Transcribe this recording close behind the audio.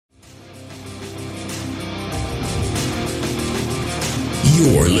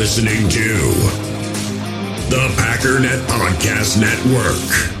You're listening to the Packernet Podcast Network.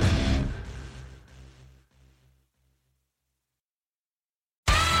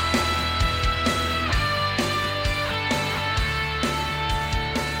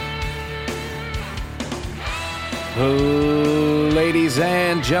 Ladies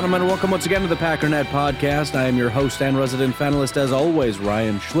and gentlemen, welcome once again to the Packernet Podcast. I am your host and resident panelist, as always,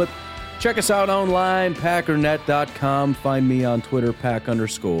 Ryan Schlip. Check us out online, packernet.com. Find me on Twitter,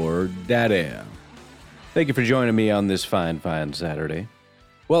 pack_daddy. Thank you for joining me on this fine Saturday.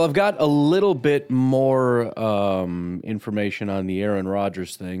 Well, I've got a little bit more information on the Aaron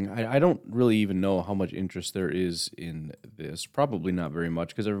Rodgers thing. I don't really even know how much interest there is in this. Probably not very much,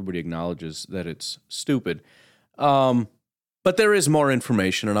 because everybody acknowledges that it's stupid. But there is more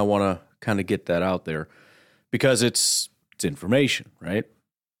information, and I want to kind of get that out there, because it's information, right?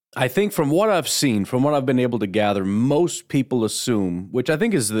 I think from what I've seen, from what I've been able to gather, most people assume, which I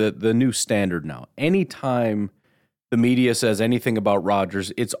think is the new standard now, anytime the media says anything about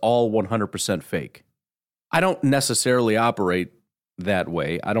Rodgers, it's all 100% fake. I don't necessarily operate that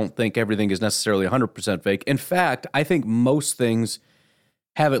way. I don't think everything is necessarily 100% fake. In fact, I think most things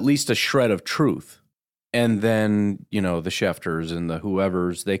have at least a shred of truth. And then, you know, the Schefters and the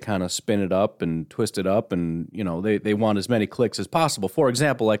whoever's, they kind of spin it up and twist it up, and, you know, they want as many clicks as possible. For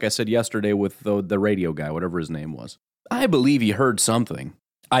example, like I said yesterday with the radio guy, whatever his name was, I believe he heard something.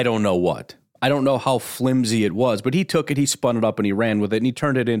 I don't know what. I don't know how flimsy it was, but he took it, he spun it up, and he ran with it, and he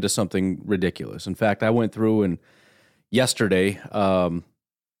turned it into something ridiculous. In fact, I went through and yesterday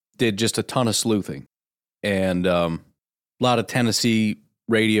did just a ton of sleuthing, and a lot of Tennessee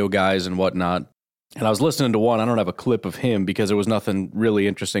radio guys and whatnot. And I was listening to one. I don't have a clip of him because there was nothing really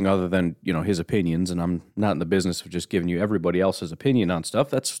interesting other than, you know, his opinions. And I'm not in the business of just giving you everybody else's opinion on stuff.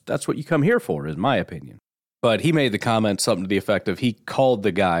 That's what you come here for, is my opinion. But he made the comment, something to the effect of, he called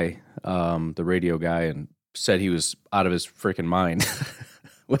the guy, the radio guy, and said he was out of his freaking mind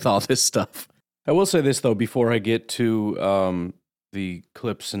with all this stuff. I will say this, though, before I get to the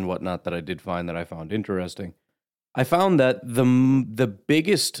clips and whatnot that I did find that I found interesting. I found that the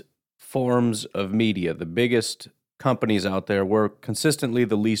biggest forms of media, the biggest companies out there, were consistently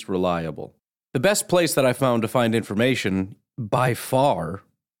the least reliable. The best place that I found to find information, by far,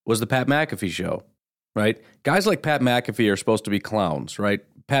 was the Pat McAfee show, right? Guys like Pat McAfee are supposed to be clowns, right?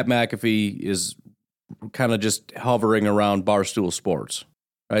 Pat McAfee is kind of just hovering around Barstool Sports,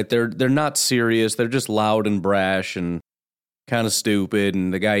 right? They're not serious. They're just loud and brash and kind of stupid,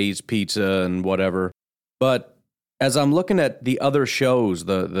 and the guy eats pizza and whatever. But as I'm looking at the other shows,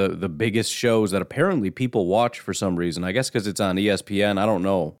 the biggest shows that apparently people watch for some reason, I guess because it's on ESPN, I don't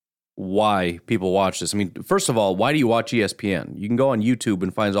know why people watch this. I mean, first of all, why do you watch ESPN? You can go on YouTube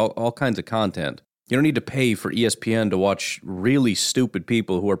and find all kinds of content. You don't need to pay for ESPN to watch really stupid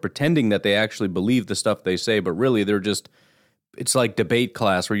people who are pretending that they actually believe the stuff they say, but really they're just, it's like debate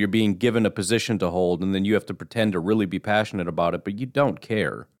class where you're being given a position to hold, and then you have to pretend to really be passionate about it, but you don't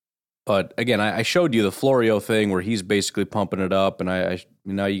care. But again, I showed you the Florio thing where he's basically pumping it up, and I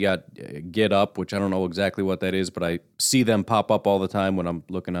now you got Get Up, which I don't know exactly what that is, but I see them pop up all the time when I'm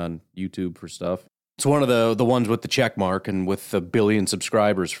looking on YouTube for stuff. It's one of the ones with the check mark and with 1 billion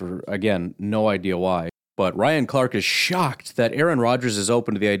subscribers for, again, no idea why. But Ryan Clark is shocked that Aaron Rodgers is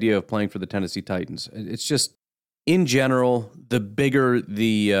open to the idea of playing for the Tennessee Titans. It's just, in general, the bigger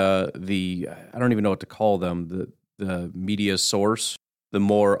the I don't even know what to call them, the media source, the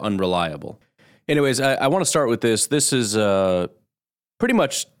more unreliable. Anyways, I want to start with this. This is pretty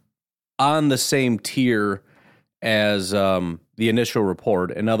much on the same tier as the initial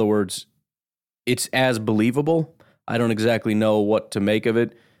report. In other words, it's as believable. I don't exactly know what to make of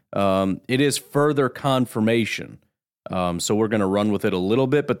it. It is further confirmation. So we're going to run with it a little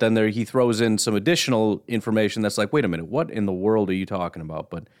bit, but then he throws in some additional information that's like, wait a minute, what in the world are you talking about?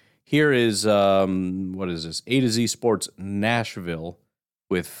 But here is, what is this? A to Z Sports Nashville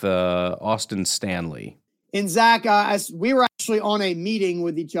with Austin Stanley. And Zach, as we were actually on a meeting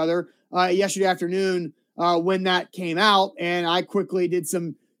with each other yesterday afternoon when that came out, and I quickly did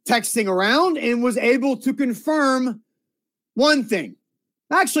some texting around and was able to confirm one thing.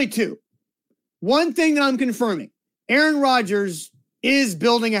 Actually, two. One thing that I'm confirming. Aaron Rodgers is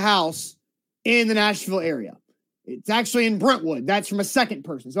building a house in the Nashville area. It's actually in Brentwood. That's from a second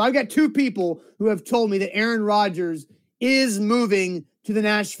person. So I've got two people who have told me that Aaron Rodgers is moving to the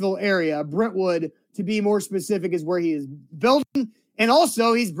Nashville area. Brentwood, to be more specific, is where he is building. And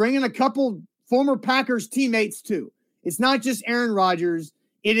also, he's bringing a couple former Packers teammates, too. It's not just Aaron Rodgers.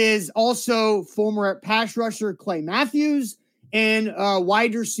 It is also former pass rusher Clay Matthews and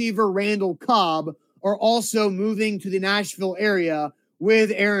wide receiver Randall Cobb are also moving to the Nashville area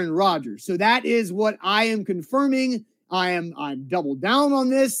with Aaron Rodgers. So that is what I am confirming. I'm doubled down on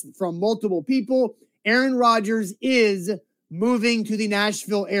this from multiple people. Aaron Rodgers is moving to the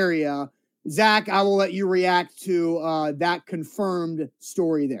Nashville area. Zach, I will let you react to that confirmed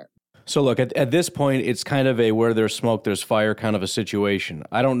story there. So look, at this point, it's kind of a where there's smoke, there's fire kind of a situation.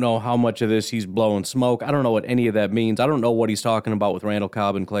 I don't know how much of this he's blowing smoke. I don't know what any of that means. I don't know what he's talking about with Randall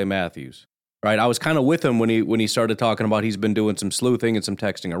Cobb and Clay Matthews. Right? I was kind of with him when he started talking about he's been doing some sleuthing and some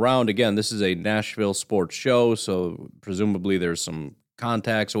texting around. Again, this is a Nashville sports show, so presumably there's some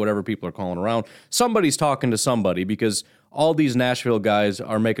contacts or whatever people are calling around. Somebody's talking to somebody because all these Nashville guys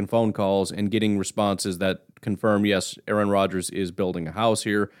are making phone calls and getting responses that confirm, yes, Aaron Rodgers is building a house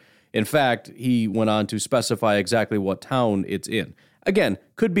here. In fact, he went on to specify exactly what town it's in. Again,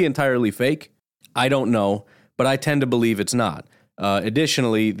 could be entirely fake. I don't know, but I tend to believe it's not.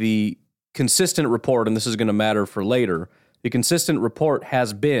 Additionally, the consistent report, and this is going to matter for later, the consistent report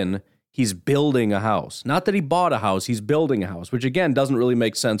has been he's building a house. Not that he bought a house, he's building a house, which again doesn't really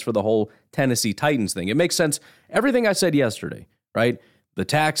make sense for the whole Tennessee Titans thing. It makes sense, everything I said yesterday, right? The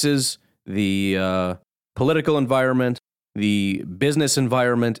taxes, the political environment, the business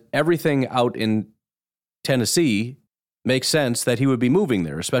environment, everything out in Tennessee makes sense that he would be moving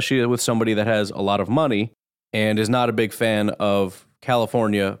there, especially with somebody that has a lot of money and is not a big fan of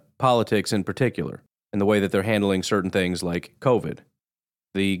California politics in particular, and the way that they're handling certain things like COVID.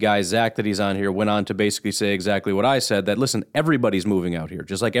 The guy, Zach, that he's on here went on to basically say exactly what I said, that, listen, everybody's moving out here,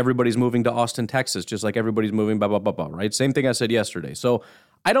 just like everybody's moving to Austin, Texas, just like everybody's moving, blah, blah, blah, blah, right? Same thing I said yesterday. So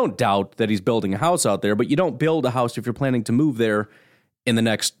I don't doubt that he's building a house out there, but you don't build a house if you're planning to move there in the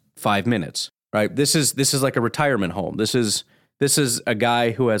next 5 minutes, right? This is like a retirement home. This is a guy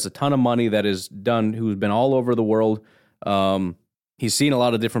who has a ton of money who's been all over the world. He's seen a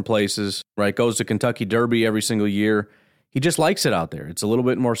lot of different places, right? Goes to Kentucky Derby every single year. He just likes it out there. It's a little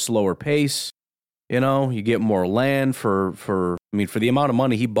bit more slower pace. You get more land for the amount of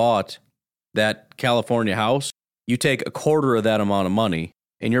money he bought that California house. You take a quarter of that amount of money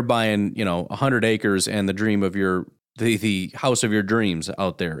and you're buying, 100 acres and the dream of the house of your dreams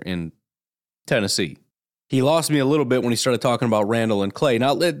out there in Tennessee. He lost me a little bit when he started talking about Randall and Clay.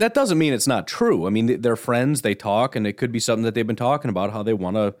 Now, that doesn't mean it's not true. I mean, they're friends, they talk, and it could be something that they've been talking about, how they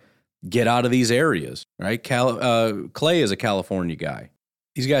want to get out of these areas, right? Clay is a California guy.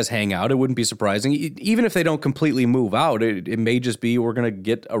 These guys hang out. It wouldn't be surprising. Even if they don't completely move out, it may just be we're going to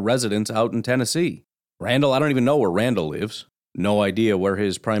get a residence out in Tennessee. Randall, I don't even know where Randall lives. No idea where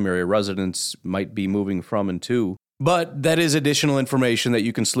his primary residence might be moving from and to. But that is additional information that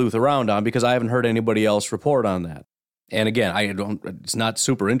you can sleuth around on because I haven't heard anybody else report on that. And again, it's not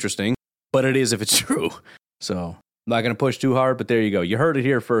super interesting, but it is if it's true. So I'm not going to push too hard, but there you go. You heard it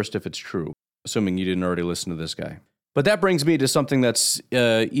here first if it's true, assuming you didn't already listen to this guy. But that brings me to something that's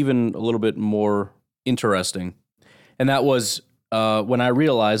even a little bit more interesting. And that was when I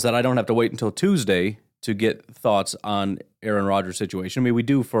realized that I don't have to wait until Tuesday to get thoughts on Aaron Rodgers' situation. I mean, we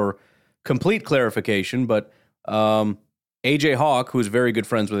do for complete clarification, but AJ Hawk, who's very good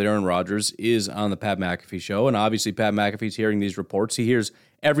friends with Aaron Rodgers, is on the Pat McAfee show. And obviously Pat McAfee's hearing these reports. He hears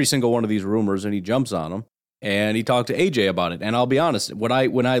every single one of these rumors and he jumps on them. And he talked to AJ about it. And I'll be honest, when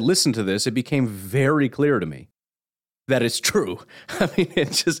I listened to this, it became very clear to me that it's true. I mean,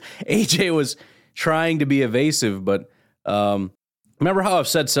 it's just, AJ was trying to be evasive, but remember how I've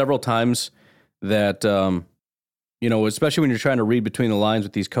said several times that, especially when you're trying to read between the lines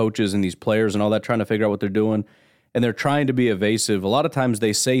with these coaches and these players and all that, trying to figure out what they're doing, and they're trying to be evasive. A lot of times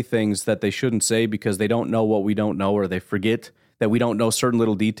they say things that they shouldn't say because they don't know what we don't know, or they forget that we don't know certain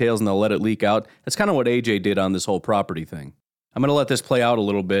little details and they'll let it leak out. That's kind of what AJ did on this whole property thing. I'm going to let this play out a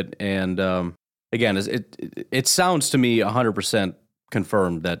little bit. And again, it sounds to me 100%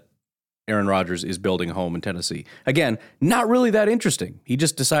 confirmed that Aaron Rodgers is building a home in Tennessee. Again, not really that interesting. He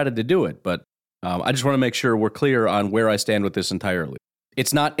just decided to do it. But I just want to make sure we're clear on where I stand with this entirely.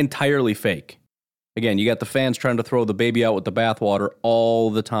 It's not entirely fake. Again, you got the fans trying to throw the baby out with the bathwater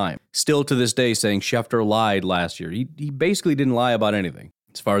all the time. Still to this day saying Schefter lied last year. He basically didn't lie about anything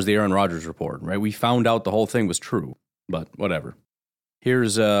as far as the Aaron Rodgers report, right? We found out the whole thing was true, but whatever.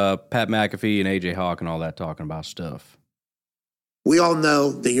 Here's Pat McAfee and AJ Hawk and all that talking about stuff. We all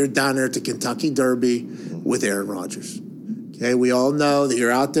know that you're down there at the Kentucky Derby with Aaron Rodgers. Okay, we all know that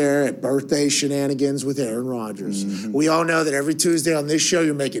you're out there at birthday shenanigans with Aaron Rodgers. Mm-hmm. We all know that every Tuesday on this show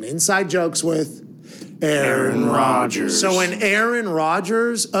you're making inside jokes with Aaron Rodgers. So when Aaron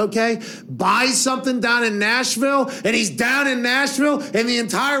Rodgers, okay, buys something down in Nashville, and he's down in Nashville, and the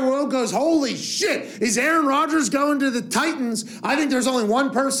entire world goes, holy shit, is Aaron Rodgers going to the Titans? I think there's only one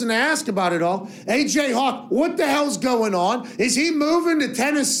person to ask about it all. AJ Hawk, what the hell's going on? Is he moving to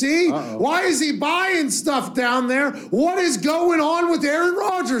Tennessee? Why is he buying stuff down there? What is going on with Aaron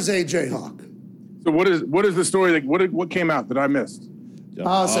Rodgers, AJ Hawk? So what is the story? Like what came out that I missed?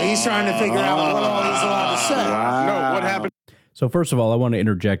 Oh, so he's trying to figure out what all he's allowed to say. Wow. No, what happened? So first of all, I want to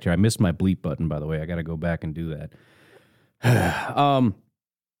interject here. I missed my bleep button, by the way. I got to go back and do that.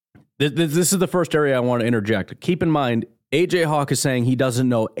 This is the first area I want to interject. Keep in mind, AJ Hawk is saying he doesn't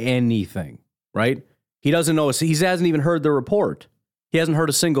know anything, right? He doesn't know. He hasn't even heard the report. He hasn't heard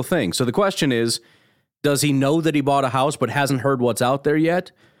a single thing. So the question is, does he know that he bought a house but hasn't heard what's out there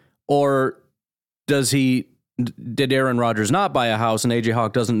yet? Or did Aaron Rodgers not buy a house and AJ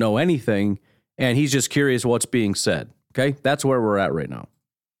Hawk doesn't know anything and he's just curious what's being said? Okay, that's where we're at right now.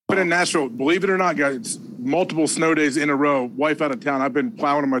 But in Nashville, believe it or not, guys, multiple snow days in a row, wife out of town. I've been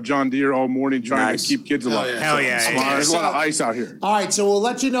plowing on my John Deere all morning trying to keep kids alive. Hell yeah. There's a lot of ice out here. All right, so we'll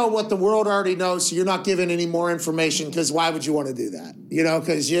let you know what the world already knows, so you're not giving any more information, because why would you want to do that? You know,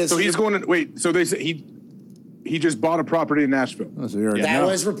 because So he's going to, wait, so they say he just bought a property in Nashville. Oh, so you already that know.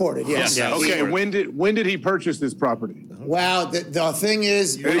 was reported, yes. Yeah. Okay, when did he purchase this property? Well, the thing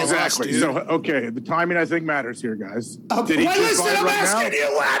is... Exactly. So, okay, the timing, I think, matters here, guys. Okay, Did he well, just listen, buy it I'm right now? asking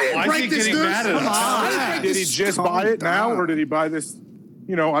you, I didn't break this news. Did he just buy it now, or did he buy this,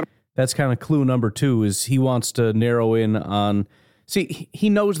 That's kind of clue number 2 is he wants to narrow in on... See, he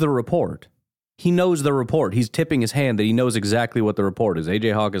knows the report. He knows the report. He's tipping his hand that he knows exactly what the report is.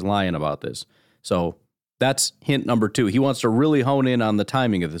 AJ Hawk is lying about this. So that's hint number 2. He wants to really hone in on the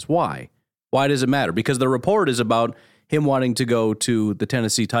timing of this. Why? Why does it matter? Because the report is about him wanting to go to the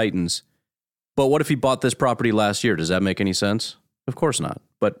Tennessee Titans. But what if he bought this property last year? Does that make any sense? Of course not.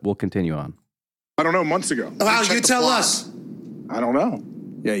 But we'll continue on. I don't know, months ago. Well, you tell us. I don't know.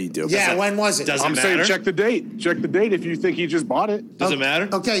 Yeah, you do. Yeah, when was it? Does it I'm matter? saying check the date. Check the date if you think he just bought it. Does it matter?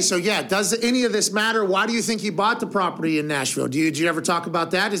 Okay, so yeah, does any of this matter? Why do you think he bought the property in Nashville? Did you ever talk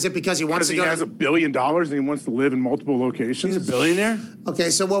about that? Is it because he wants Because to he go? has $1 billion and he wants to live in multiple locations. He's a billionaire? Okay,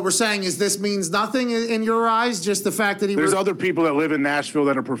 so what we're saying is this means nothing in your eyes, just the fact that he... There's other people that live in Nashville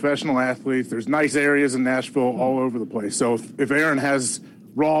that are professional athletes. There's nice areas in Nashville all over the place. So if Aaron has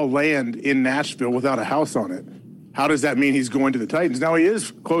raw land in Nashville without a house on it, how does that mean he's going to the Titans? Now he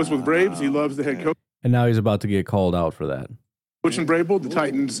is close with Braves. He loves the head coach. And now he's about to get called out for that. Coach and Brable, the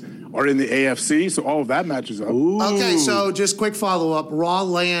Titans are in the AFC, so all of that matches up. Okay, so just quick follow-up. Raw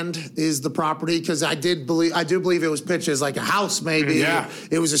land is the property, because I do believe it was pitched as like a house, maybe. Yeah.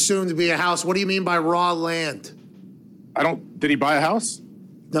 It was assumed to be a house. What do you mean by raw land? Did he buy a house?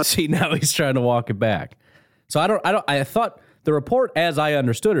 See, now he's trying to walk it back. So I thought the report, as I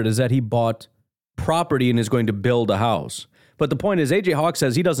understood it, is that he bought property and is going to build a house. But the point is, AJ Hawk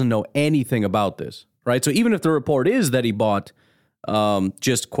says he doesn't know anything about this, right? So even if the report is that he bought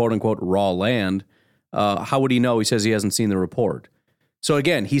just quote unquote raw land, how would he know? He says he hasn't seen the report. So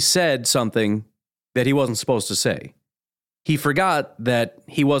again, he said something that he wasn't supposed to say. He forgot that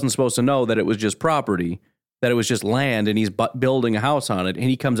he wasn't supposed to know that it was just property, that it was just land, and he's building a house on it. And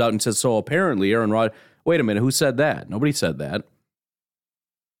he comes out and says, so apparently Aaron Rodgers, wait a minute, who said that? Nobody said that.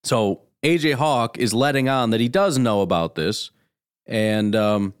 So AJ Hawk is letting on that he does know about this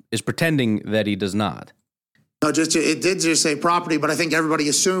and is pretending that he does not. No, it did just say property, but I think everybody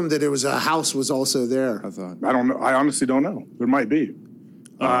assumed that it was a house was also there. I don't know. I honestly don't know. There might be.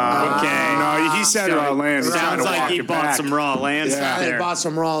 Okay. No, he said raw land. Sounds like he bought some raw land out They there. bought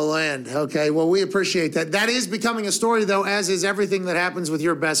some raw land. Okay, well, we appreciate that. That is becoming a story, though, as is everything that happens with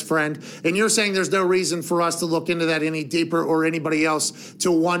your best friend. And you're saying there's no reason for us to look into that any deeper, or anybody else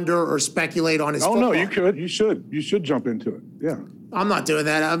to wonder or speculate on his football. No, you could. You should. You should jump into it. Yeah. I'm not doing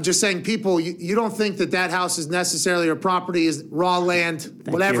that. I'm just saying, people, you don't think that house is necessarily a property, is raw land,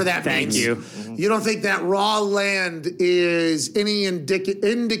 whatever that means. Thank you. You don't think that raw land is any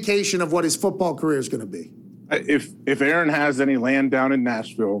indication of what his football career is going to be? If Aaron has any land down in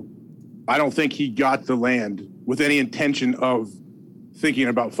Nashville, I don't think he got the land with any intention of thinking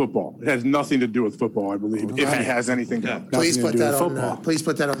about football. It has nothing to do with football, I believe, if he has anything down. Please put that on. football. Please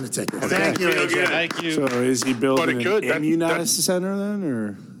put that on the ticket. Thank you, AJ. Thank you. So is he building But it could. an Unitas Center then,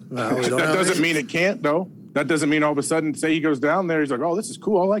 or? Well, we don't That know. doesn't mean it can't, though. That doesn't mean all of a sudden, say he goes down there, he's like, oh, this is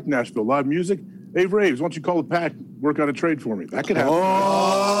cool. I like Nashville. Live music. Hey, Braves, why don't you call the Pack, work out a trade for me? That could happen. So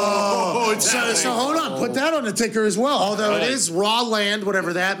hold on. Put that on the ticker as well. Although it is raw land,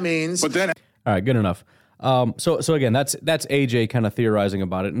 whatever that means. But then All right, good enough. So again, that's AJ kind of theorizing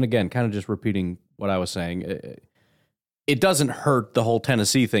about it, and again, kind of just repeating what I was saying. It doesn't hurt the whole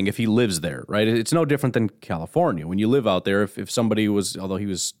Tennessee thing if he lives there, right? It's no different than California. When you live out there, if somebody was, although he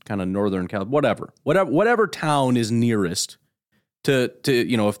was kind of northern California, whatever town is nearest to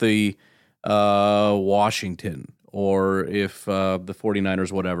if the Washington or if the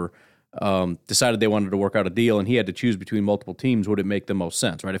 49ers, whatever, decided they wanted to work out a deal and he had to choose between multiple teams, would it make the most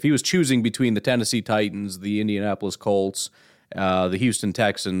sense, right? If he was choosing between the Tennessee Titans, the Indianapolis Colts, the Houston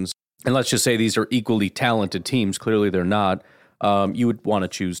Texans, and let's just say these are equally talented teams, clearly they're not, you would want to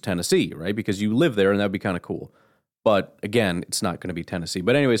choose Tennessee, right? Because you live there and that'd be kind of cool. But again, it's not going to be Tennessee.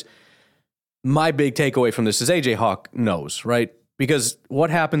 But anyways, my big takeaway from this is A.J. Hawk knows, right? Because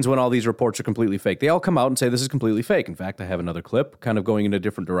what happens when all these reports are completely fake? They all come out and say this is completely fake. In fact, I have another clip kind of going in a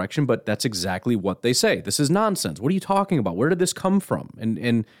different direction, but that's exactly what they say. This is nonsense. What are you talking about? Where did this come from?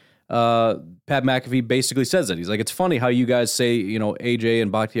 And Pat McAfee basically says that. He's like, it's funny how you guys say, AJ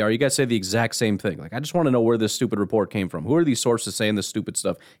and Bakhtiari, you guys say the exact same thing. Like, I just want to know where this stupid report came from. Who are these sources saying this stupid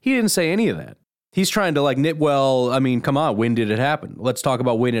stuff? He didn't say any of that. He's trying to come on, when did it happen? Let's talk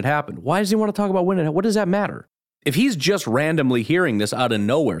about when it happened. Why does he want to talk about when it happened? What does that matter? If he's just randomly hearing this out of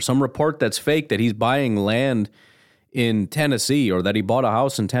nowhere, some report that's fake that he's buying land in Tennessee or that he bought a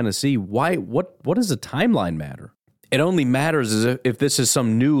house in Tennessee, what does the timeline matter? It only matters if this is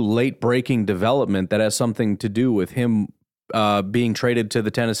some new late-breaking development that has something to do with him being traded to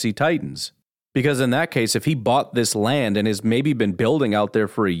the Tennessee Titans. Because in that case, if he bought this land and has maybe been building out there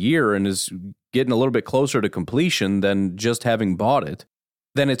for a year and is getting a little bit closer to completion than just having bought it,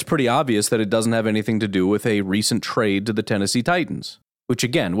 then it's pretty obvious that it doesn't have anything to do with a recent trade to the Tennessee Titans, which,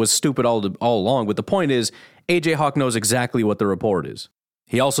 again, was stupid all along. But the point is, A.J. Hawk knows exactly what the report is.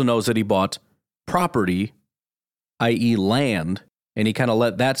 He also knows that he bought property, i.e. land, and he kind of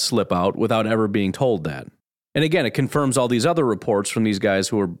let that slip out without ever being told that. And again, it confirms all these other reports from these guys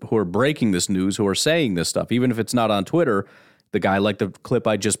who are breaking this news, who are saying this stuff. Even if it's not on Twitter, the guy, like the clip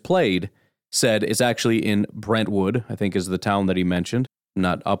I just played, said it's actually in Brentwood, I think is the town that he mentioned. I'm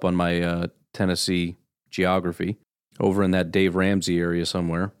not up on my Tennessee geography, over in that Dave Ramsey area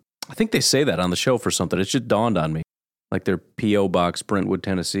somewhere. I think they say that on the show for something. It just dawned on me. Like their P.O. box, Brentwood,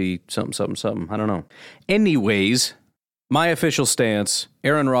 Tennessee, something. I don't know. Anyways, my official stance,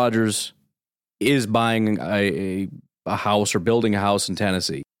 Aaron Rodgers is buying a house or building a house in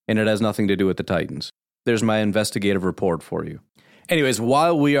Tennessee, and it has nothing to do with the Titans. There's my investigative report for you. Anyways,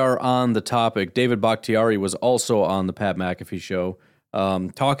 while we are on the topic, David Bakhtiari was also on the Pat McAfee show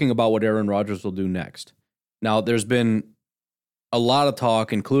talking about what Aaron Rodgers will do next. Now, there's been a lot of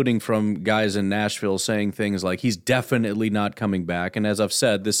talk, including from guys in Nashville, saying things like he's definitely not coming back. And as I've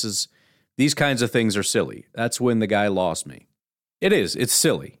said, these kinds of things are silly. That's when the guy lost me. It is. It's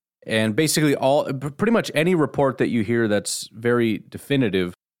silly. And basically pretty much any report that you hear that's very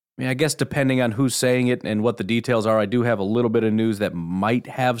definitive, I mean, I guess depending on who's saying it and what the details are, I do have a little bit of news that might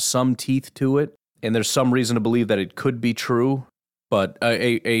have some teeth to it. And there's some reason to believe that it could be true. But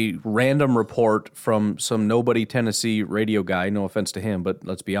a random report from some nobody Tennessee radio guy, no offense to him, but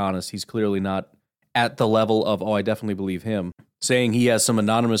let's be honest, he's clearly not at the level of, I definitely believe him, saying he has some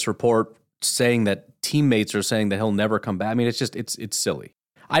anonymous report saying that teammates are saying that he'll never come back. I mean, it's silly.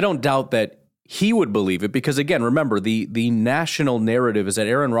 I don't doubt that he would believe it because, again, remember, the national narrative is that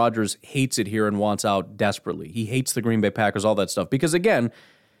Aaron Rodgers hates it here and wants out desperately. He hates the Green Bay Packers, all that stuff, because, again,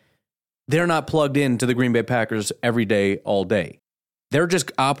 they're not plugged into the Green Bay Packers every day, all day. They're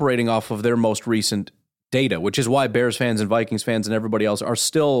just operating off of their most recent data, which is why Bears fans and Vikings fans and everybody else are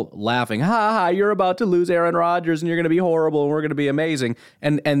still laughing. Ha, you're about to lose Aaron Rodgers and you're going to be horrible and we're going to be amazing.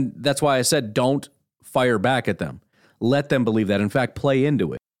 And that's why I said don't fire back at them. Let them believe that. In fact, play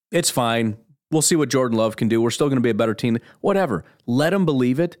into it. It's fine. We'll see what Jordan Love can do. We're still going to be a better team. Whatever. Let them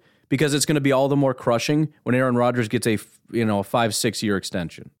believe it because it's going to be all the more crushing when Aaron Rodgers gets a 5-6 year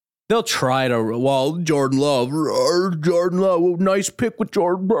extension. They'll try to, Jordan Love, nice pick with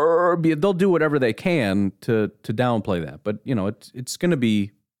Jordan. They'll do whatever they can to downplay that. But, it's going to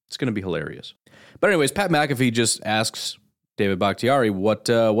be hilarious. But anyways, Pat McAfee just asks David Bakhtiari, what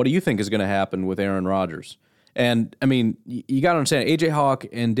do you think is going to happen with Aaron Rodgers? And, I mean, you got to understand, A.J. Hawk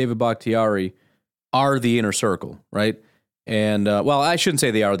and David Bakhtiari are the inner circle, right? And, I shouldn't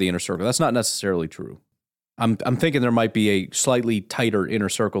say they are the inner circle. That's not necessarily true. I'm thinking there might be a slightly tighter inner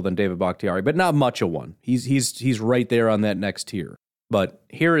circle than David Bakhtiari, but not much of one. He's right there on that next tier. But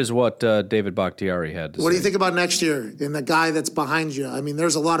here is what David Bakhtiari had to say. What do you think about next year and the guy that's behind you? I mean,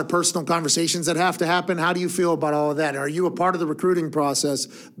 there's a lot of personal conversations that have to happen. How do you feel about all of that? Are you a part of the recruiting process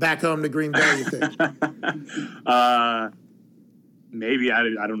back home to Green Bay, you think? Maybe. I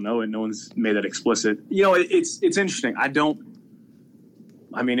don't know. And no one's made that explicit. It's interesting.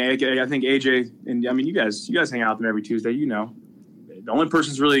 I mean, I think AJ and I mean, you guys hang out with him every Tuesday. You know, the only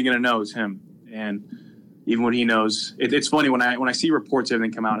person who's really going to know is him. And even when he knows, it's funny when I see reports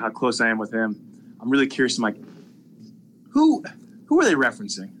everything come out, how close I am with him. I'm really curious. I'm like, who are they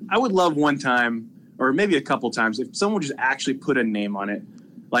referencing? I would love one time, or maybe a couple times, if someone would just actually put a name on it,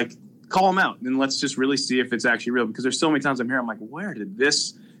 like call him out, and let's just really see if it's actually real. Because there's so many times I'm here, I'm like, where did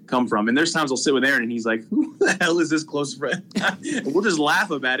this come from? And there's times I'll sit with Aaron, and he's like, who the hell is this close friend? And we'll just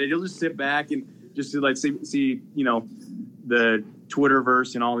laugh about it. He'll just sit back and just like see the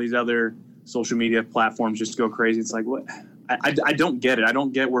Twitterverse and all these other social media platforms just go crazy. It's like, what? I don't get it. I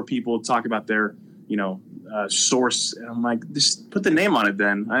don't get where people talk about their source. And I'm like, just put the name on it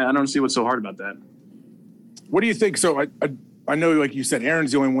then. I don't see what's so hard about that. What do you think? So I know, like you said,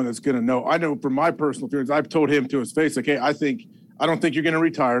 Aaron's the only one that's going to know. I know from my personal experience, I've told him to his face, like, hey, I don't think you're going to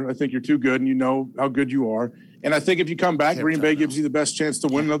retire. I think you're too good, and you know how good you are. And I think if you come back, Green Bay gives you the best chance to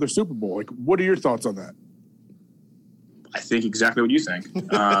win another Super Bowl. Like, what are your thoughts on that? I think exactly what you think.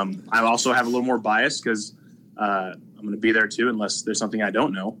 I also have a little more bias because I'm going to be there too, unless there's something I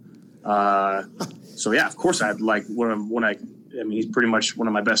don't know. So yeah, of course I'd like he's pretty much one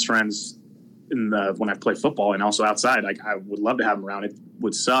of my best friends when I play football and also outside. Like, I would love to have him around. It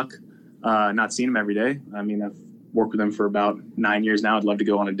would suck not seeing him every day. I mean, I've worked with him for about 9 years now. I'd love to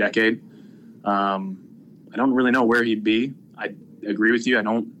go on a decade. I don't really know where he'd be. I agree with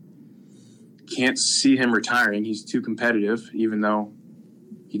you. Can't see him retiring. He's too competitive, even though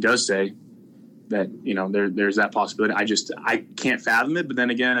he does say that, there's that possibility. I can't fathom it. But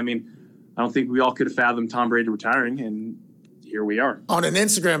then again, I mean, I don't think we all could have fathomed Tom Brady retiring, and here we are. On an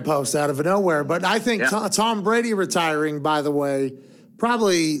Instagram post out of nowhere. But I think Tom Brady retiring, by the way,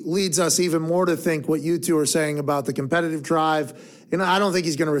 probably leads us even more to think what you two are saying about the competitive drive. I don't think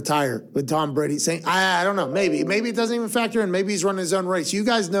he's going to retire with Tom Brady saying, I don't know, maybe it doesn't even factor in. Maybe he's running his own race. You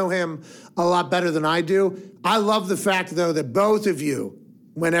guys know him a lot better than I do. I love the fact, though, that both of you,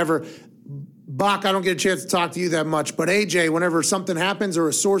 whenever Bach, I don't get a chance to talk to you that much, but AJ, whenever something happens or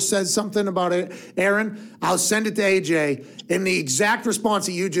a source says something about it, Aaron, I'll send it to AJ. And the exact response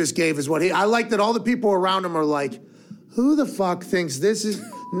that you just gave is what I like that all the people around him are like, who the fuck thinks this is?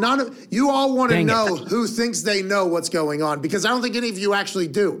 You all want to know who thinks they know what's going on, because I don't think any of you actually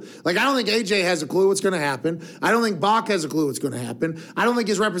do. Like, I don't think AJ has a clue what's going to happen. I don't think Bach has a clue what's going to happen. I don't think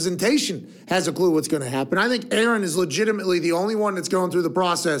his representation has a clue what's going to happen. I think Aaron is legitimately the only one that's going through the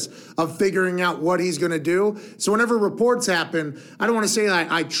process of figuring out what he's going to do. So whenever reports happen, I don't want to say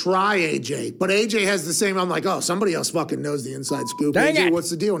I try AJ, but AJ has the same. I'm like, oh, somebody else fucking knows the inside scoop. AJ, what's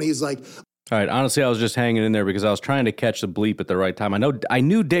the deal? And he's like, all right, honestly, I was just hanging in there because I was trying to catch the bleep at the right time. I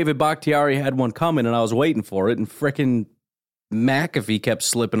knew David Bakhtiari had one coming, and I was waiting for it, and frickin' McAfee kept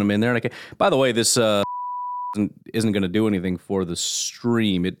slipping them in there. And by the way, this isn't going to do anything for the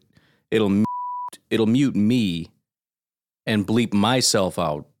stream. It'll mute me and bleep myself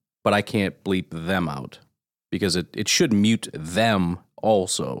out, but I can't bleep them out because it should mute them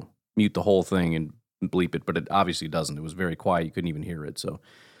also, mute the whole thing and bleep it, but it obviously doesn't. It was very quiet. You couldn't even hear it, so...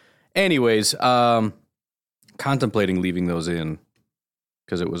 Anyways, contemplating leaving those in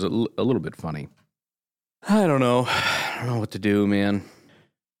because it was a little bit funny. I don't know what to do, man.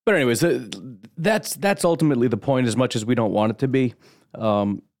 But anyways, that's ultimately the point, as much as we don't want it to be.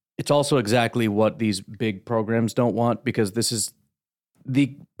 It's also exactly what these big programs don't want, because this is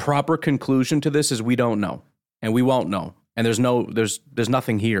the proper conclusion to this is we don't know, and we won't know, and there's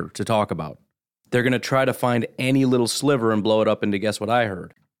nothing here to talk about. They're going to try to find any little sliver and blow it up into guess what I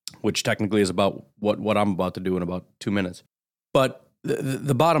heard, which technically is about what I'm about to do in about 2 minutes. But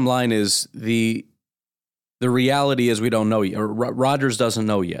the bottom line is the reality is we don't know yet. Rodgers doesn't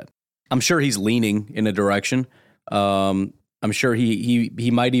know yet. I'm sure he's leaning in a direction. I'm sure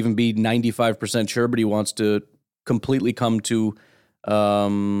he might even be 95% sure, but he wants to completely come to,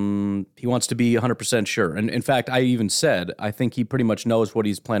 he wants to be 100% sure. And in fact, I even said, I think he pretty much knows what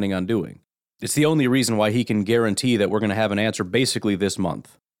he's planning on doing. It's the only reason why he can guarantee that we're going to have an answer basically this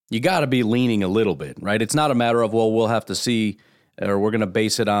month. You got to be leaning a little bit, right? It's not a matter of, well, we'll have to see, or we're going to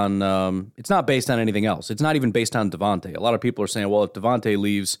base it on, it's not based on anything else. It's not even based on Davante. A lot of people are saying, well, if Davante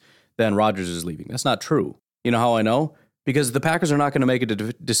leaves, then Rodgers is leaving. That's not true. You know how I know? Because the Packers are not going to make a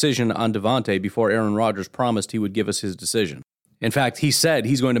decision on Davante before Aaron Rodgers promised he would give us his decision. In fact, he said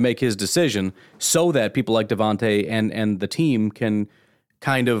he's going to make his decision so that people like Davante and the team can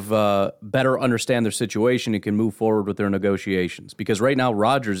kind of better understand their situation and can move forward with their negotiations. Because right now,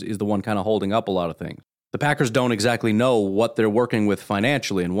 Rodgers is the one kind of holding up a lot of things. The Packers don't exactly know what they're working with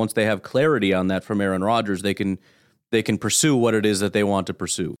financially, and once they have clarity on that from Aaron Rodgers, they can pursue what it is that they want to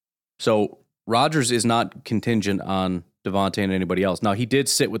pursue. So Rodgers is not contingent on Davante and anybody else. Now, he did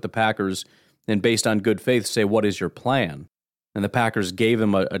sit with the Packers and based on good faith say, what is your plan? And the Packers gave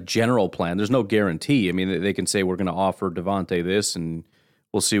him a general plan. There's no guarantee. I mean, they can say, we're going to offer Davante this, and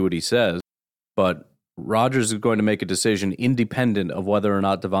we'll see what he says. But Rodgers is going to make a decision independent of whether or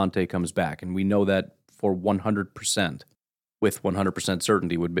not Davante comes back. And we know that for 100%, with 100%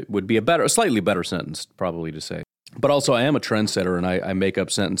 certainty, would be a slightly better sentence, probably to say. But also, I am a trendsetter, and I make up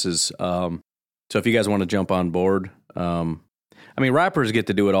sentences. So if you guys want to jump on board, I mean, rappers get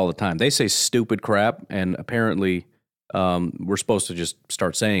to do it all the time. They say stupid crap, and apparently we're supposed to just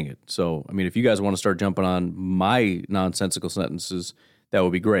start saying it. So, I mean, if you guys want to start jumping on my nonsensical sentences, that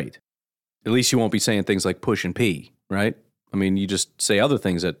would be great. At least you won't be saying things like push and pee, right? I mean, you just say other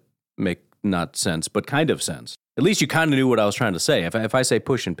things that make not sense, but kind of sense. At least you kind of knew what I was trying to say. If I say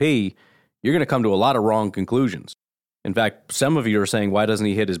push and pee, you're going to come to a lot of wrong conclusions. In fact, some of you are saying, why doesn't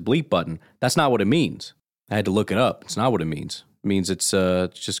he hit his bleep button? That's not what it means. I had to look it up. It's not what it means. It means it's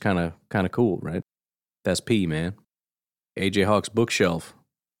just kind of cool, right? That's pee, man. AJ Hawk's bookshelf.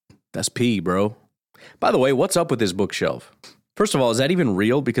 That's pee, bro. By the way, what's up with his bookshelf? First of all, is that even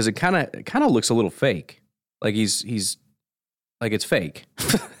real? Because it kind of looks a little fake. Like he's like it's fake.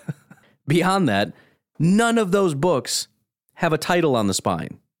 Beyond that, none of those books have a title on the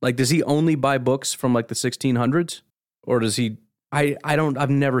spine. Like, does he only buy books from like the 1600s? Or does he, I've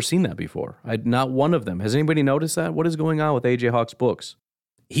never seen that before. Not one of them. Has anybody noticed that? What is going on with AJ Hawk's books?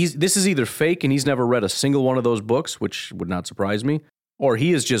 This is either fake and he's never read a single one of those books, which would not surprise me, or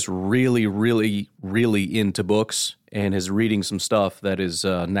he is just really, really, really into books and is reading some stuff that is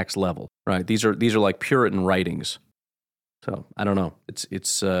next level, right? These are like Puritan writings. So I don't know.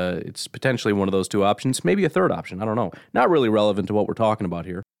 It's potentially one of those two options, maybe a third option. I don't know. Not really relevant to what we're talking about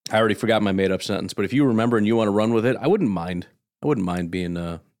here. I already forgot my made up sentence, but if you remember and you want to run with it, I wouldn't mind. I wouldn't mind being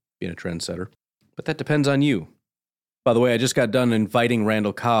a trendsetter, but that depends on you. By the way, I just got done inviting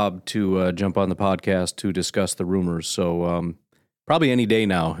Randall Cobb to jump on the podcast to discuss the rumors. So probably any day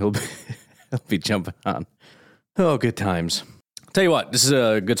now he'll be jumping on. Oh, good times. I'll tell you what, this is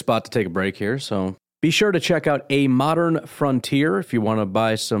a good spot to take a break here. So be sure to check out A Modern Frontier if you want to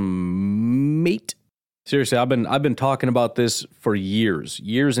buy some meat. Seriously, I've been talking about this for years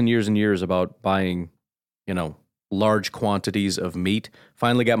and years about buying, large quantities of meat.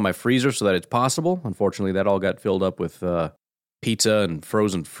 Finally got my freezer so that it's possible. Unfortunately, that all got filled up with pizza and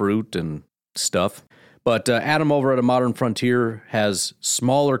frozen fruit and stuff. But Adam over at A Modern Frontier has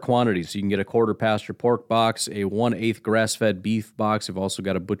smaller quantities. You can get a quarter pasture pork box, a 1/8 grass-fed beef box. You've also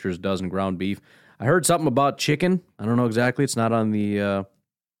got a butcher's dozen ground beef. I heard something about chicken. I don't know exactly. It's not on the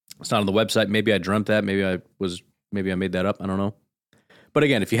website. Maybe I dreamt that. Maybe I made that up. I don't know. But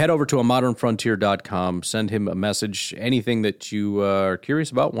again, if you head over to amodernfrontier.com, send him a message, anything that you are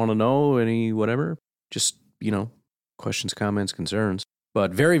curious about, want to know, any whatever, just, questions, comments, concerns.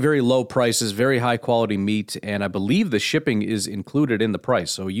 But very, very low prices, very high quality meat, and I believe the shipping is included in the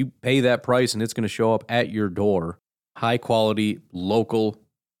price. So you pay that price and it's going to show up at your door. High quality, local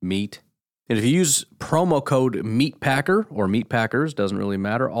meat. And if you use promo code MEATPACKER or MEATPACKERS, doesn't really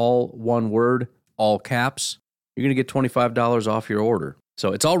matter, all one word, all caps, you're going to get $25 off your order.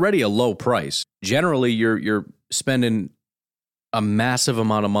 So it's already a low price. Generally, you're spending a massive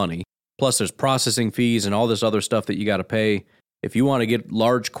amount of money. Plus, there's processing fees and all this other stuff that you got to pay. If you want to get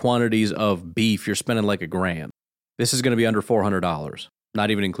large quantities of beef, you're spending like $1,000. This is going to be under $400,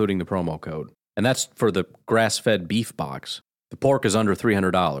 not even including the promo code. And that's for the grass-fed beef box. The pork is under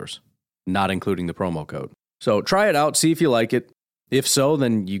 $300, not including the promo code. So try it out, see if you like it. If so,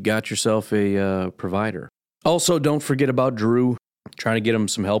 then you got yourself a provider. Also, don't forget about Drew. Trying to get him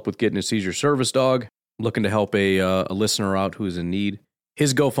some help with getting a seizure service dog. Looking to help a listener out who is in need.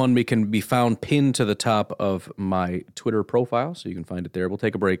 His GoFundMe can be found pinned to the top of my Twitter profile, so you can find it there. We'll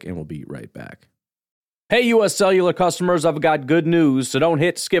take a break, and we'll be right back. Hey, U.S. Cellular customers, I've got good news, so don't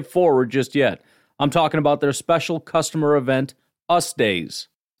hit skip forward just yet. I'm talking about their special customer event, US Days.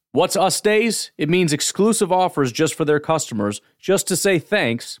 What's US Days? It means exclusive offers just for their customers, just to say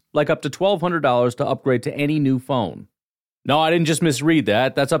thanks, like up to $1,200 to upgrade to any new phone. No, I didn't just misread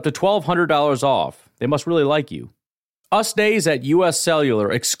that. That's up to $1,200 off. They must really like you. US Days at US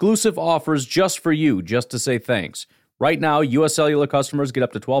Cellular. Exclusive offers just for you, just to say thanks. Right now, US Cellular customers get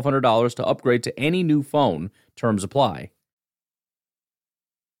up to $1,200 to upgrade to any new phone. Terms apply.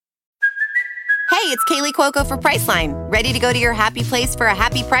 Hey, it's Kaylee Cuoco for Priceline. Ready to go to your happy place for a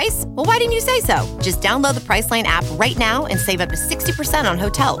happy price? Well, why didn't you say so? Just download the Priceline app right now and save up to 60% on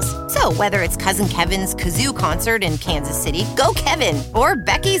hotels. So whether it's Cousin Kevin's Kazoo Concert in Kansas City, go Kevin, or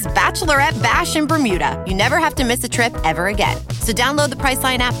Becky's Bachelorette Bash in Bermuda, you never have to miss a trip ever again. So download the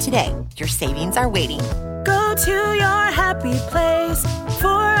Priceline app today. Your savings are waiting. Go Go to your happy place for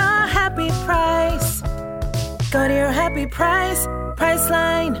a happy price. Go to your happy price,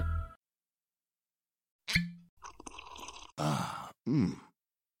 Priceline.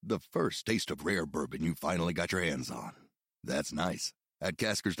 The first taste of rare bourbon you finally got your hands on. That's nice. At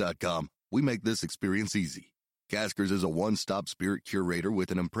Caskers.com, we make this experience easy. Caskers is a one-stop spirit curator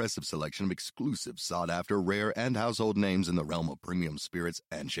with an impressive selection of exclusive, sought-after, rare, and household names in the realm of premium spirits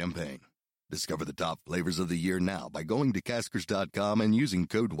and champagne. Discover the top flavors of the year now by going to Caskers.com and using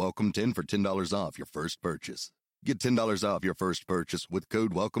code WELCOME10 for $10 off your first purchase. Get $10 off your first purchase with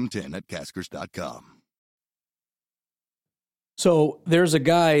code WELCOME10 at Caskers.com. So there's a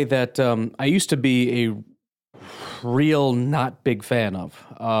guy that I used to be a real not big fan of.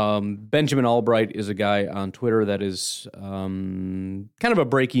 Benjamin Albright is a guy on Twitter that is kind of a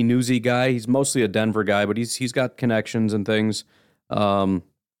breaky newsy guy. He's mostly a Denver guy, but he's got connections and things.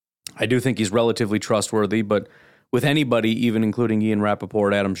 I do think he's relatively trustworthy, but with anybody, even including Ian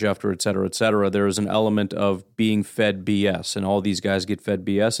Rappaport, Adam Schefter, et cetera, there is an element of being fed BS, and all these guys get fed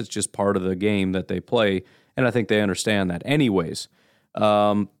BS. It's just part of the game that they play, and I think they understand that. Anyways,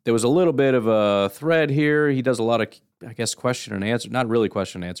 there was a little bit of a thread here. He does a lot of, I guess, question and answer. Not really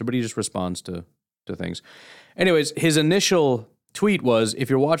question and answer, but he just responds to things. Anyways, his initial tweet was, if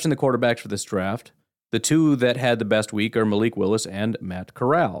you're watching the quarterbacks for this draft, the two that had the best week are Malik Willis and Matt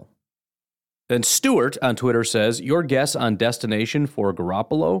Corral. Then Stewart on Twitter says, your guess on destination for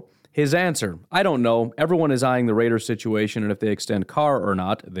Garoppolo? His answer, I don't know. Everyone is eyeing the Raiders situation, and if they extend Carr or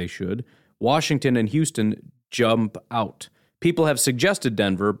not, they should. Washington and Houston jump out. People have suggested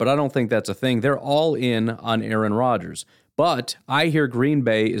Denver, but I don't think that's a thing. They're all in on Aaron Rodgers. But I hear Green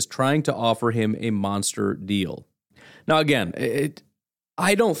Bay is trying to offer him a monster deal. Now, again,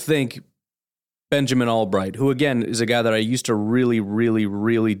 I don't think Benjamin Albright, who, again, is a guy that I used to really, really,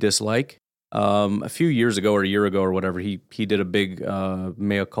 really dislike. A few years ago or a year ago or whatever, he did a big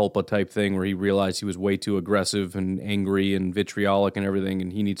mea culpa type thing where he realized he was way too aggressive and angry and vitriolic and everything,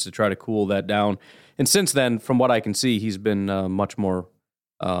 and he needs to try to cool that down. And since then, from what I can see, he's been much more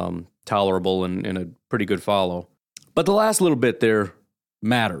tolerable and a pretty good follow. But the last little bit there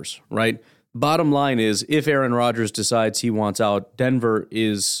matters, right? Bottom line is, if Aaron Rodgers decides he wants out, Denver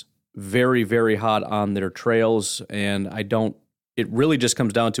is very, very hot on their trails, and it really just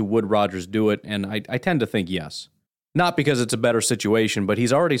comes down to, would Rodgers do it? And I tend to think yes. Not because it's a better situation, but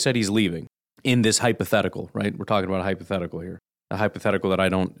he's already said he's leaving in this hypothetical, right? We're talking about a hypothetical here. A hypothetical that I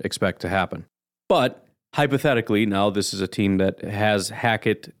don't expect to happen. But hypothetically, now this is a team that has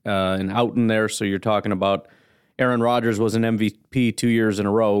Hackett and Outten there, so you're talking about Aaron Rodgers was an MVP 2 years in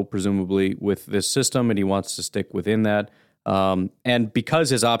a row, presumably, with this system, and he wants to stick within that. And because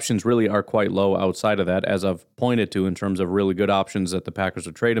his options really are quite low outside of that, as I've pointed to in terms of really good options that the Packers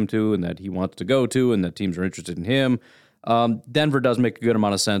would trade him to and that he wants to go to and that teams are interested in him, Denver does make a good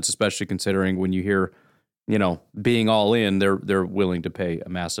amount of sense, especially considering when you hear, being all in, they're willing to pay a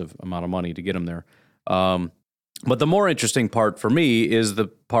massive amount of money to get him there. But the more interesting part for me is the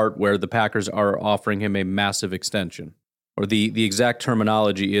part where the Packers are offering him a massive extension. Or the exact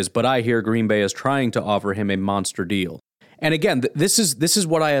terminology is, but I hear Green Bay is trying to offer him a monster deal. And again, this is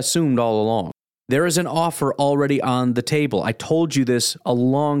what I assumed all along. There is an offer already on the table. I told you this a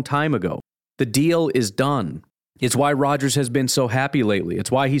long time ago. The deal is done. It's why Rodgers has been so happy lately. It's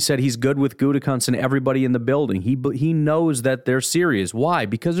why he said he's good with Gutekunst and everybody in the building. He knows that they're serious. Why?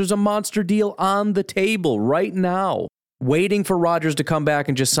 Because there's a monster deal on the table right now, waiting for Rodgers to come back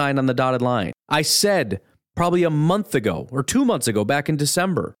and just sign on the dotted line. I said probably a month ago or 2 months ago, back in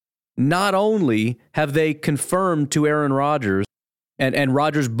December, not only have they confirmed to Aaron Rodgers, and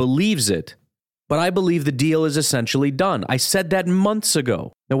Rodgers believes it, but I believe the deal is essentially done. I said that months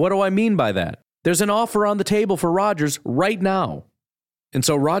ago. Now, what do I mean by that? There's an offer on the table for Rodgers right now. And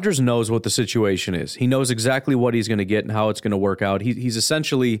so Rodgers knows what the situation is. He knows exactly what he's going to get and how it's going to work out. He's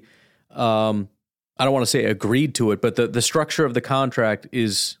essentially, I don't want to say agreed to it, but the structure of the contract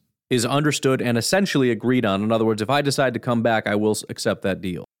is understood and essentially agreed on. In other words, if I decide to come back, I will accept that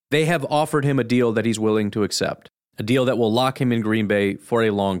deal. They have offered him a deal that he's willing to accept, a deal that will lock him in Green Bay for a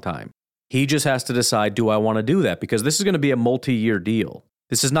long time. He just has to decide, do I want to do that? Because this is going to be a multi-year deal.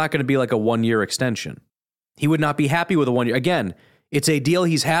 This is not going to be like a one-year extension. He would not be happy with a 1 year. Again, it's a deal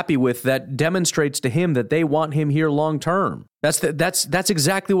he's happy with that demonstrates to him that they want him here long-term. That's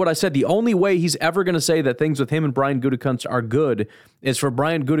exactly what I said. The only way he's ever going to say that things with him and Brian Gutekunst are good is for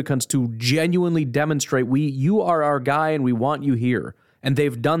Brian Gutekunst to genuinely demonstrate, you are our guy and we want you here. And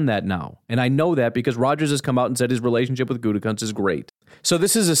they've done that now. And I know that because Rodgers has come out and said his relationship with Gutekunst is great. So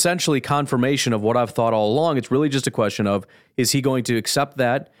this is essentially confirmation of what I've thought all along. It's really just a question of, is he going to accept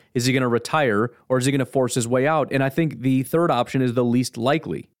that? Is he going to retire? Or is he going to force his way out? And I think the third option is the least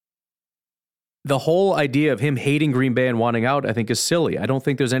likely. The whole idea of him hating Green Bay and wanting out, I think, is silly. I don't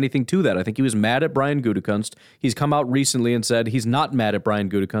think there's anything to that. I think he was mad at Brian Gutekunst. He's come out recently and said he's not mad at Brian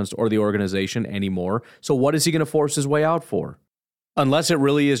Gutekunst or the organization anymore. So what is he going to force his way out for? Unless it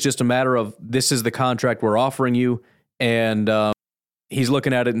really is just a matter of, this is the contract we're offering you, and he's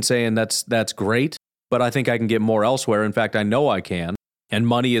looking at it and saying, that's great, but I think I can get more elsewhere. In fact, I know I can. And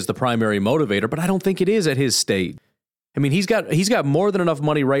money is the primary motivator, but I don't think it is at his stage. I mean, he's got more than enough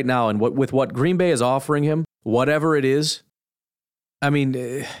money right now, and with what Green Bay is offering him, whatever it is, I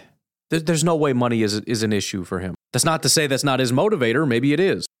mean, there's no way money is an issue for him. That's not to say that's not his motivator. Maybe it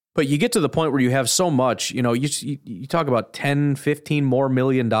is. But you get to the point where you have so much, you talk about $10, $15 more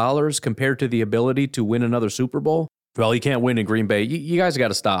million compared to the ability to win another Super Bowl. Well, he can't win in Green Bay. You guys got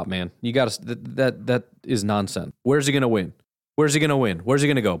to stop, man. You got to. That is nonsense. Where's he going to win? Where's he going to win? Where's he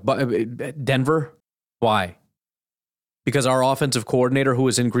going to go? Denver? Why? Because our offensive coordinator who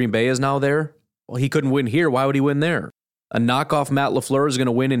was in Green Bay is now there? Well, he couldn't win here. Why would he win there? A knockoff Matt LaFleur is going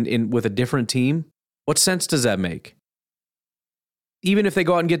to win in with a different team? What sense does that make? Even if they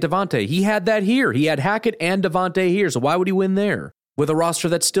go out and get Devontae, he had that here. He had Hackett and Devontae here, so why would he win there? With a roster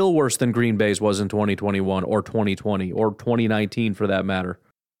that's still worse than Green Bay's was in 2021 or 2020 or 2019 for that matter.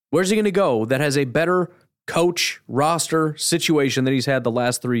 Where's he going to go that has a better coach, roster, situation than he's had the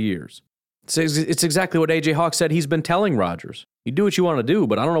last 3 years? It's exactly what A.J. Hawk said he's been telling Rodgers. You do what you want to do,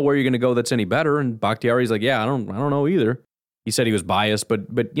 but I don't know where you're going to go that's any better. And Bakhtiari's like, yeah, I don't know either. He said he was biased, but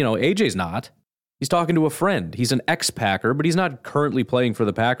A.J.'s not. He's talking to a friend. He's an ex-Packer, but he's not currently playing for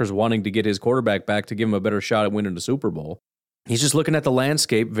the Packers wanting to get his quarterback back to give him a better shot at winning the Super Bowl. He's just looking at the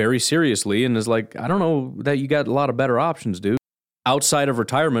landscape very seriously and is like, I don't know that you got a lot of better options, dude. Outside of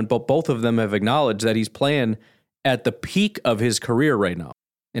retirement, but both of them have acknowledged that he's playing at the peak of his career right now.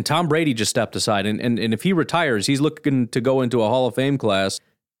 And Tom Brady just stepped aside. And if he retires, he's looking to go into a Hall of Fame class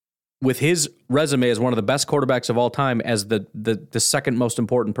with his resume as one of the best quarterbacks of all time as the second most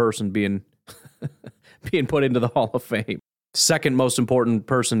important person being put into the Hall of Fame. Second most important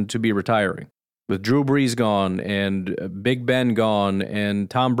person to be retiring. With Drew Brees gone and Big Ben gone and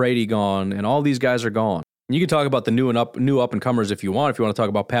Tom Brady gone and all these guys are gone. And you can talk about the new up-and-comers if you want. If you want to talk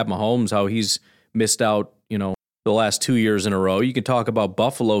about Pat Mahomes, how he's missed out, the last 2 years in a row. You can talk about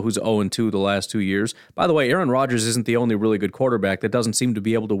Buffalo, who's 0-2 the last 2 years. By the way, Aaron Rodgers isn't the only really good quarterback that doesn't seem to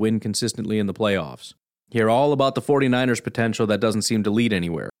be able to win consistently in the playoffs. You hear all about the 49ers' potential that doesn't seem to lead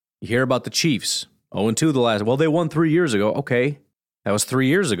anywhere. You hear about the Chiefs, 0-2 the last. Well, they won 3 years ago. Okay, that was 3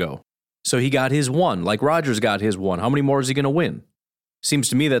 years ago. So he got his one, like Rodgers got his one. How many more is he going to win? Seems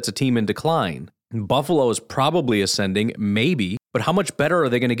to me that's a team in decline. Buffalo is probably ascending, maybe, but how much better are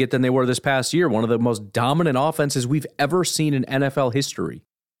they going to get than they were this past year? One of the most dominant offenses we've ever seen in NFL history.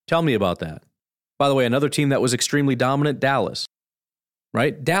 Tell me about that. By the way, another team that was extremely dominant, Dallas.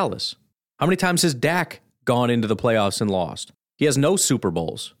 Right? Dallas. How many times has Dak gone into the playoffs and lost? He has no Super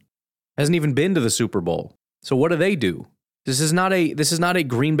Bowls. Hasn't even been to the Super Bowl. So what do? This is not a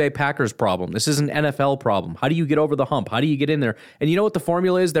Green Bay Packers problem. This is an NFL problem. How do you get over the hump? How do you get in there? And you know what the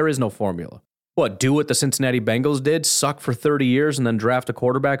formula is? There is no formula. What, do what the Cincinnati Bengals did? Suck for 30 years and then draft a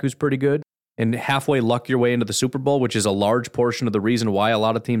quarterback who's pretty good? And halfway luck your way into the Super Bowl, which is a large portion of the reason why a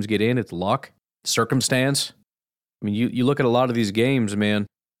lot of teams get in. It's luck, circumstance. I mean, you look at a lot of these games, man.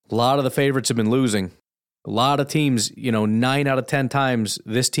 A lot of the favorites have been losing. A lot of teams, 9 out of 10 times,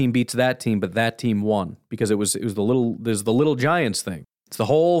 this team beats that team, but that team won. Because there's the Little Giants thing. It's the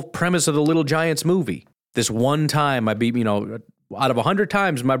whole premise of the Little Giants movie. This one time I beat, out of 100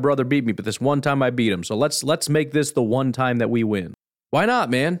 times my brother beat me, but this one time I beat him. So let's make this the one time that we win. Why not,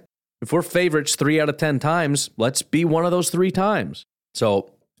 man? If we're favorites 3 out of 10 times, let's be one of those 3 times.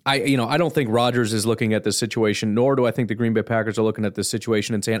 So I don't think Rodgers is looking at this situation, nor do I think the Green Bay Packers are looking at this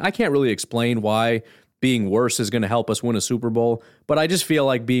situation and saying, I can't really explain why being worse is going to help us win a Super Bowl, but I just feel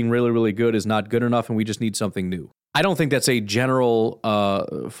like being really, really good is not good enough and we just need something new. I don't think that's a general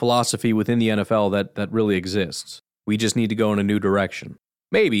philosophy within the NFL that really exists. We just need to go in a new direction.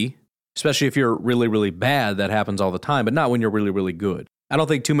 Maybe, especially if you're really, really bad, that happens all the time, but not when you're really, really good. I don't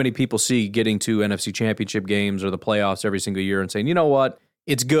think too many people see getting to NFC Championship games or the playoffs every single year and saying, you know what,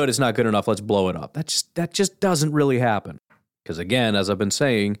 it's good, it's not good enough, let's blow it up. That just doesn't really happen. Because again, as I've been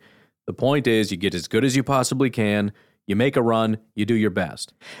saying, the point is you get as good as you possibly can, you make a run, you do your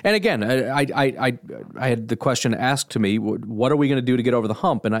best. And again, I had the question asked to me, what are we going to do to get over the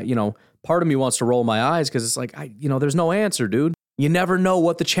hump? And part of me wants to roll my eyes because it's like, there's no answer, dude. You never know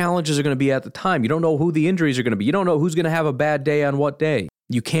what the challenges are going to be at the time. You don't know who the injuries are going to be. You don't know who's going to have a bad day on what day.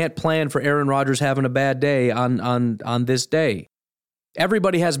 You can't plan for Aaron Rodgers having a bad day on this day.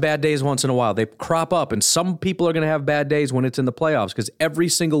 Everybody has bad days once in a while. They crop up, and some people are going to have bad days when it's in the playoffs because every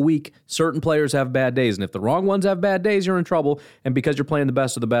single week, certain players have bad days. And if the wrong ones have bad days, you're in trouble. And because you're playing the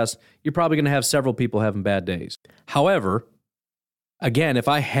best of the best, you're probably going to have several people having bad days. However, again, if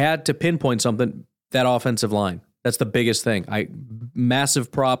I had to pinpoint something, that offensive line, that's the biggest thing.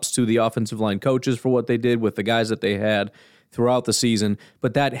 Massive props to the offensive line coaches for what they did with the guys that they had throughout the season.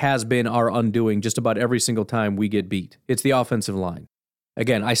 But that has been our undoing just about every single time we get beat. It's the offensive line.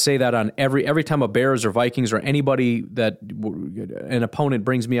 Again, I say that on every time a Bears or Vikings or anybody that an opponent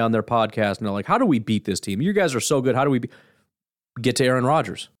brings me on their podcast and they're like, how do we beat this team? You guys are so good. How do we get to Aaron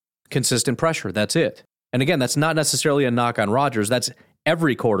Rodgers? Consistent pressure. That's it. And again, that's not necessarily a knock on Rodgers. That's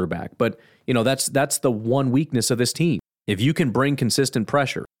every quarterback. But, that's the one weakness of this team. If you can bring consistent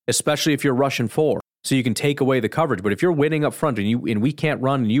pressure, especially if you're rushing 4, so you can take away the coverage. But if you're winning up front and we can't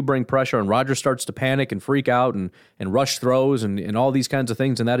run and you bring pressure and Rodgers starts to panic and freak out and rush throws and all these kinds of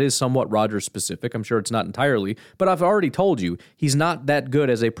things, and that is somewhat Rodgers specific. I'm sure it's not entirely, but I've already told you he's not that good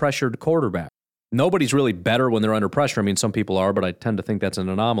as a pressured quarterback. Nobody's really better when they're under pressure. I mean, some people are, but I tend to think that's an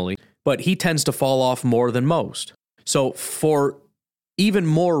anomaly. But he tends to fall off more than most. So for even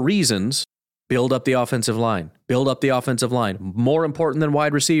more reasons, build up the offensive line. Build up the offensive line. More important than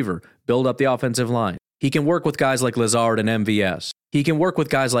wide receiver, build up the offensive line. He can work with guys like Lazard and MVS. He can work with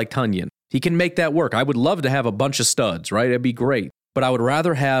guys like Tunyon. He can make that work. I would love to have a bunch of studs, right? It'd be great. But I would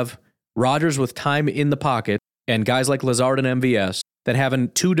rather have Rodgers with time in the pocket and guys like Lazard and MVS than having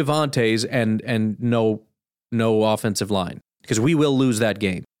 2 Devontaes and no offensive line. Because we will lose that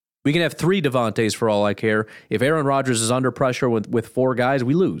game. We can have 3 Devontaes for all I care. If Aaron Rodgers is under pressure with 4 guys,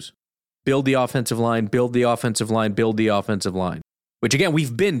 we lose. Build the offensive line, build the offensive line, build the offensive line. Which, again,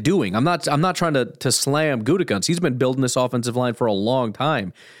 we've been doing. I'm not trying to slam Gutekunst. He's been building this offensive line for a long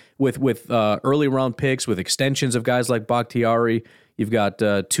time with early round picks, with extensions of guys like Bakhtiari. You've got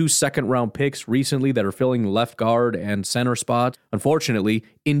 2 second-round picks recently that are filling left guard and center spots. Unfortunately,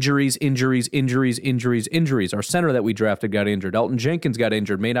 injuries. Our center that we drafted got injured. Elton Jenkins got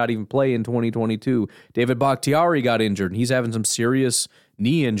injured, may not even play in 2022. David Bakhtiari got injured, and he's having some serious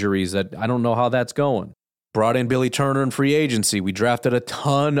knee injuries that I don't know how that's going. Brought in Billy Turner in free agency. We drafted a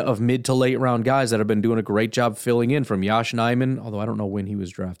ton of mid to late round guys that have been doing a great job filling in, from Josh Nijman, although I don't know when he was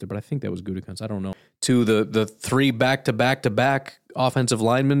drafted, but I think that was Gutekunst. I don't know. To the 3 back-to-back offensive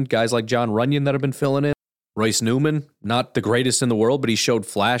linemen, guys like John Runyon that have been filling in. Royce Newman, not the greatest in the world, but he showed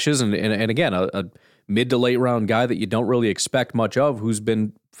flashes. And again, a mid to late round guy that you don't really expect much of, who's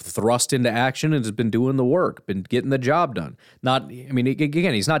been thrust into action and has been doing the work, been getting the job done.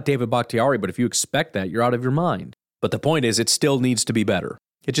 Again, he's not David Bakhtiari, but if you expect that, you're out of your mind. But the point is, it still needs to be better.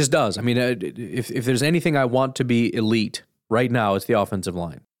 It just does. I mean, if there's anything I want to be elite right now, it's the offensive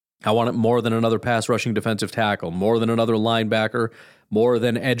line. I want it more than another pass rushing defensive tackle, more than another linebacker, more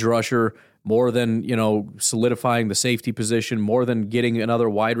than edge rusher, more than, solidifying the safety position, more than getting another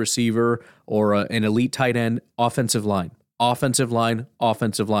wide receiver or an elite tight end. Offensive line. Offensive line.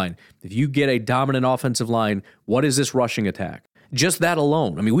 If you get a dominant offensive line, what is this rushing attack? Just that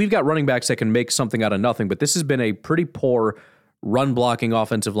alone. I mean, we've got running backs that can make something out of nothing, but this has been a pretty poor run-blocking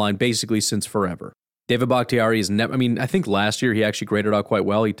offensive line basically since forever. David Bakhtiari is never, I think last year he actually graded out quite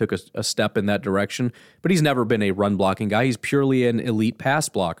well. He took a step in that direction, but he's never been a run-blocking guy. He's purely an elite pass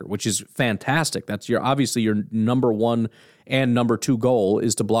blocker, which is fantastic. That's obviously your number 1 and number 2 goal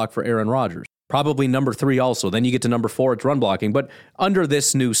is to block for Aaron Rodgers. Probably number 3 also. Then you get to number 4, it's run blocking. But under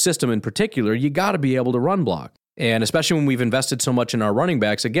this new system in particular, you got to be able to run block. And especially when we've invested so much in our running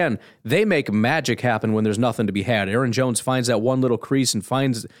backs, again, they make magic happen when there's nothing to be had. Aaron Jones finds that one little crease and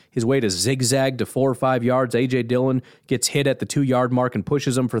finds his way to zigzag to 4 or 5 yards. A.J. Dillon gets hit at the 2-yard mark and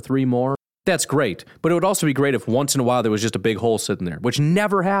pushes him for 3 more. That's great. But it would also be great if once in a while there was just a big hole sitting there, which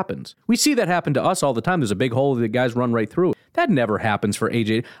never happens. We see that happen to us all the time. There's a big hole that guys run right through. That never happens for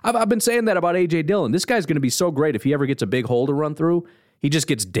A.J. I've been saying that about A.J. Dillon. This guy's going to be so great if he ever gets a big hole to run through. He just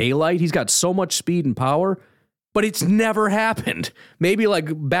gets daylight. He's got so much speed and power. But it's never happened. Maybe like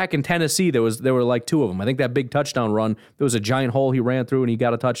back in Tennessee, there were like 2 of them. I think that big touchdown run, there was a giant hole he ran through and he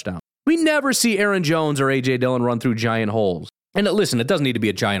got a touchdown. We never see Aaron Jones or A.J. Dillon run through giant holes. And listen, it doesn't need to be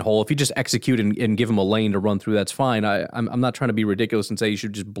a giant hole. If you just execute and give him a lane to run through, that's fine. I'm not trying to be ridiculous and say you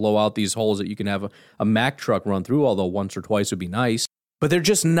should just blow out these holes that you can have a Mack truck run through, although once or twice would be nice. But they're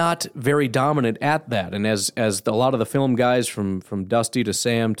just not very dominant at that. And as a lot of the film guys from Dusty to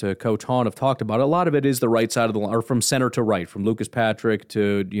Sam to Coach Hahn have talked about, a lot of it is the right side of the line, or from center to right, from Lucas Patrick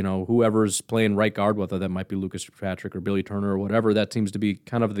to, whoever's playing right guard, whether that might be Lucas Patrick or Billy Turner or whatever. That seems to be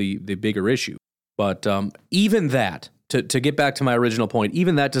kind of the bigger issue. But even that, to get back to my original point,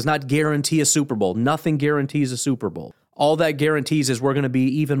 even that does not guarantee a Super Bowl. Nothing guarantees a Super Bowl. All that guarantees is we're going to be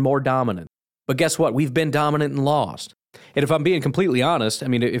even more dominant. But guess what? We've been dominant and lost. And if I'm being completely honest, I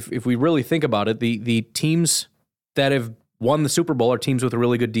mean, if we really think about it, the teams that have won the Super Bowl are teams with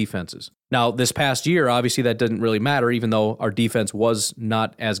really good defenses. Now, this past year, obviously that didn't really matter, even though our defense was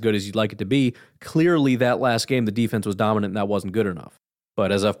not as good as you'd like it to be. Clearly, that last game, the defense was dominant, and that wasn't good enough.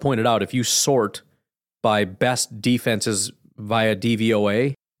 But as I've pointed out, if you sort by best defenses via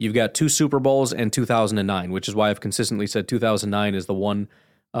DVOA, you've got 2 Super Bowls and 2009, which is why I've consistently said 2009 is the one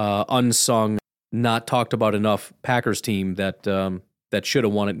unsung, not talked about enough Packers team that should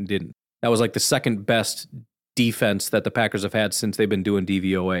have won it and didn't. That was like the second best defense that the Packers have had since they've been doing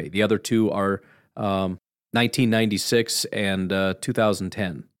DVOA. The other two are 1996 and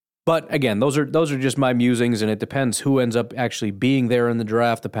 2010. But again, those are just my musings, and it depends who ends up actually being there in the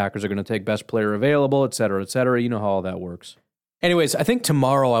draft. The Packers are going to take best player available, et cetera, et cetera. You know how all that works. Anyways, I think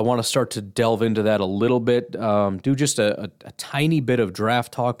tomorrow I want to start to delve into that a little bit, do just a tiny bit of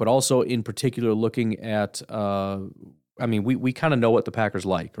draft talk, but also in particular looking at, we kind of know what the Packers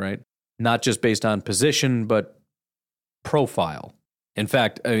like, right? Not just based on position, but profile. In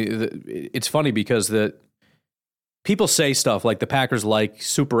fact, it's funny because people say stuff like the Packers like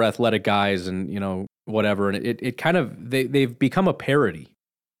super athletic guys and, whatever, and it kind of, they've become a parody.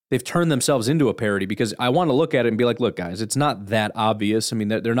 They've turned themselves into a parody because I want to look at it and be like, look, guys, it's not that obvious. I mean,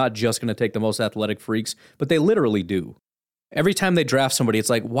 they're not just going to take the most athletic freaks, but they literally do. Every time they draft somebody, it's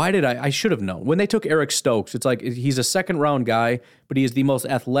like, why did I should have known. When they took Eric Stokes, it's like he's a second-round guy, but he is the most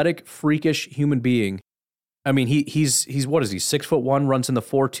athletic, freakish human being. I mean, he's what is he, 6'1", runs in the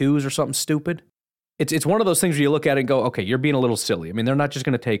 4.2s or something stupid? It's one of those things where you look at it and go, okay, you're being a little silly. I mean, they're not just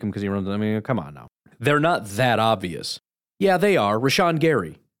going to take him because he runs. I mean, come on now. They're not that obvious. Yeah, they are. Rashawn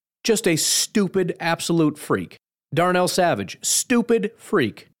Gary. Just a stupid, absolute freak. Darnell Savage, stupid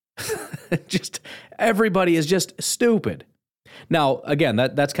freak. Just everybody is just stupid. Now, again,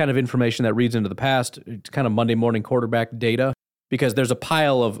 that's kind of information that reads into the past. It's kind of Monday morning quarterback data because there's a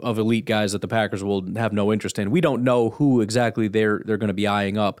pile of elite guys that the Packers will have no interest in. We don't know who exactly they're going to be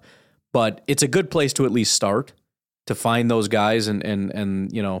eyeing up, but it's a good place to at least start to find those guys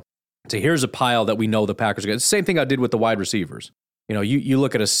and so here's a pile that we know the Packers are going to. Same thing I did with the wide receivers. You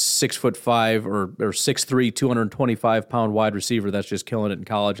look at a 6'5" or 6'3", 225-pound wide receiver that's just killing it in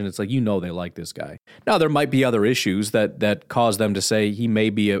college, and it's like, they like this guy. Now, there might be other issues that cause them to say he may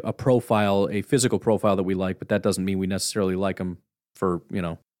be a profile, a physical profile that we like, but that doesn't mean we necessarily like him for,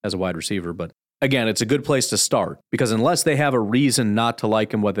 as a wide receiver. But again, it's a good place to start because unless they have a reason not to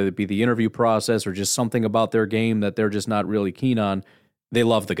like him, whether it be the interview process or just something about their game that they're just not really keen on, they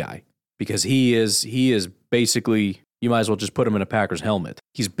love the guy because he is basically... You might as well just put him in a Packers helmet.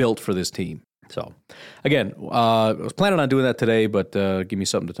 He's built for this team. So, again, I was planning on doing that today, but give me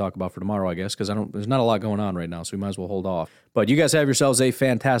something to talk about for tomorrow, I guess, because there's not a lot going on right now, so we might as well hold off. But you guys have yourselves a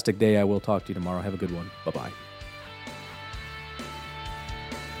fantastic day. I will talk to you tomorrow. Have a good one. Bye-bye.